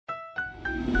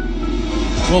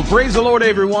Well, praise the Lord,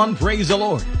 everyone. Praise the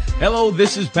Lord. Hello,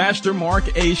 this is Pastor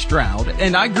Mark A. Stroud,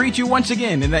 and I greet you once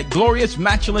again in that glorious,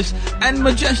 matchless, and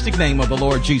majestic name of the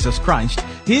Lord Jesus Christ.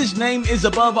 His name is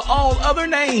above all other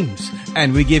names,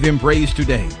 and we give him praise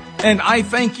today. And I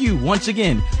thank you once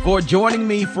again for joining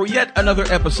me for yet another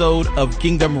episode of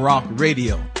Kingdom Rock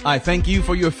Radio. I thank you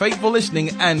for your faithful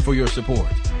listening and for your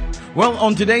support. Well,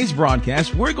 on today's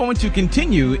broadcast, we're going to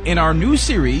continue in our new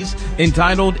series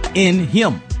entitled In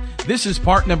Him. This is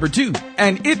part number 2,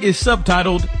 and it is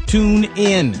subtitled Tune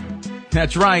In.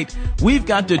 That's right. We've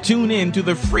got to tune in to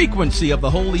the frequency of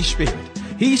the Holy Spirit.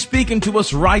 He's speaking to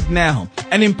us right now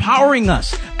and empowering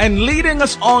us and leading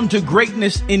us on to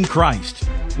greatness in Christ.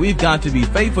 We've got to be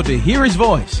faithful to hear his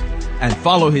voice and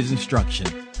follow his instruction.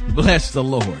 Bless the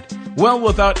Lord. Well,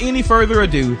 without any further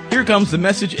ado, here comes the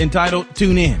message entitled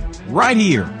Tune In, right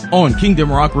here on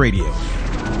Kingdom Rock Radio.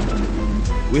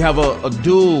 We have a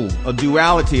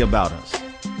duality about us.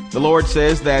 The Lord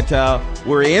says that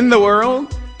we're in the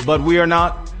world, but we are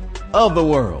not of the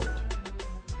world.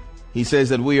 He says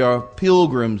that we are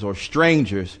pilgrims or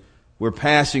strangers. We're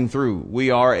passing through. We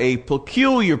are a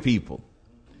peculiar people.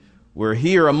 We're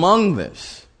here among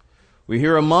this. We're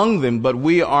here among them, but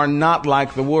we are not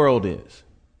like the world is.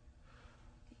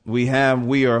 We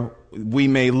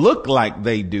may look like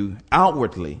they do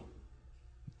outwardly.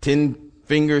 10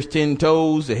 fingers, 10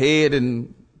 toes, a head,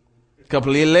 and a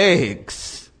couple of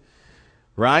legs,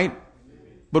 right?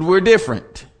 But we're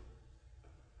different.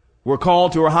 We're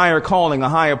called to a higher calling, a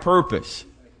higher purpose,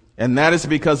 and that is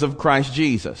because of Christ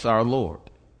Jesus, our Lord.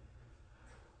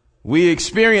 We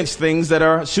experience things that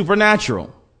are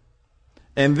supernatural,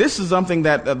 and this is something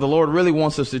that the Lord really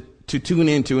wants us to tune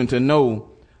into and to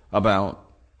know about,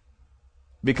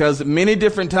 because many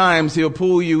different times he'll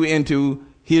pull you into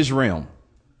his realm.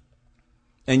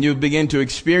 And you begin to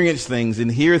experience things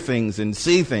and hear things and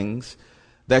see things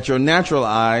that your natural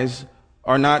eyes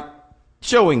are not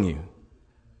showing you.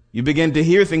 You begin to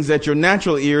hear things that your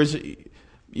natural ears,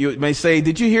 you may say,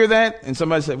 did you hear that? And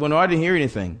somebody said, well, no, I didn't hear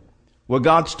anything. Well,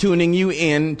 God's tuning you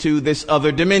into this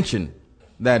other dimension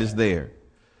that is there.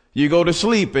 You go to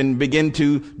sleep and begin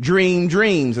to dream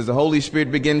dreams as the Holy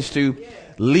Spirit begins to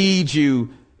lead you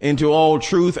into all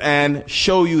truth and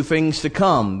show you things to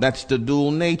come. That's the dual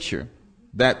nature.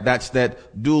 That's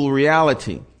that dual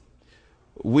reality.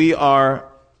 We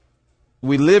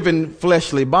live in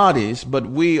fleshly bodies, but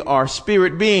we are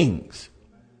spirit beings.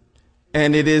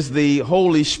 And it is the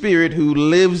Holy Spirit who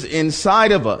lives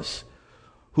inside of us,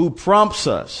 who prompts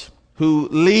us, who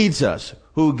leads us,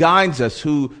 who guides us,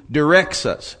 who directs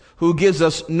us, who gives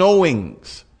us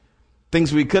knowings,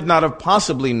 things we could not have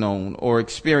possibly known or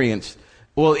experienced.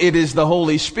 Well, it is the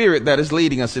Holy Spirit that is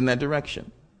leading us in that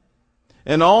direction.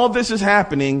 And all this is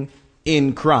happening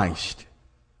in Christ.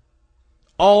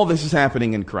 All this is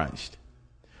happening in Christ.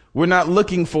 We're not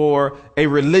looking for a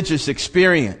religious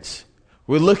experience.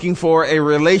 We're looking for a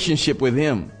relationship with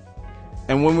him.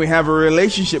 And when we have a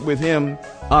relationship with him,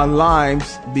 our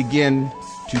lives begin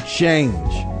to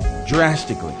change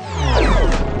drastically.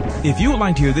 If you would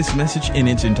like to hear this message in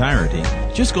its entirety,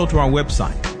 just go to our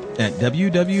website at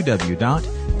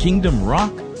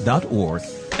www.kingdomrock.org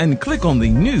and click on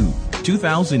the new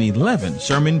 2011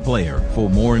 sermon player for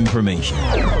more information.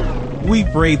 We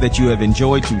pray that you have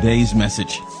enjoyed today's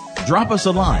message. Drop us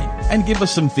a line and give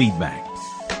us some feedback.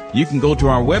 You can go to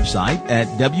our website at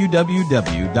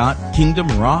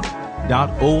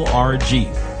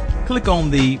www.kingdomrock.org. Click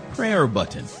on the prayer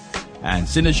button and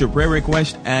send us your prayer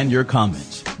request and your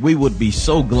comments. We would be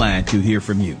so glad to hear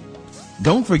from you.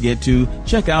 Don't forget to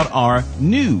check out our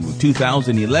new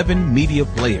 2011 media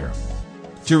player.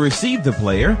 To receive the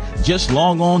player, just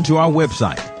log on to our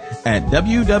website at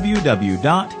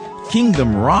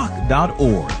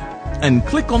www.kingdomrock.org and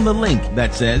click on the link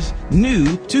that says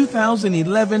New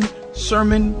 2011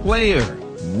 Sermon Player.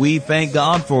 We thank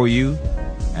God for you.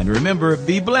 And remember,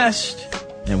 be blessed,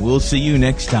 and we'll see you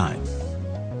next time.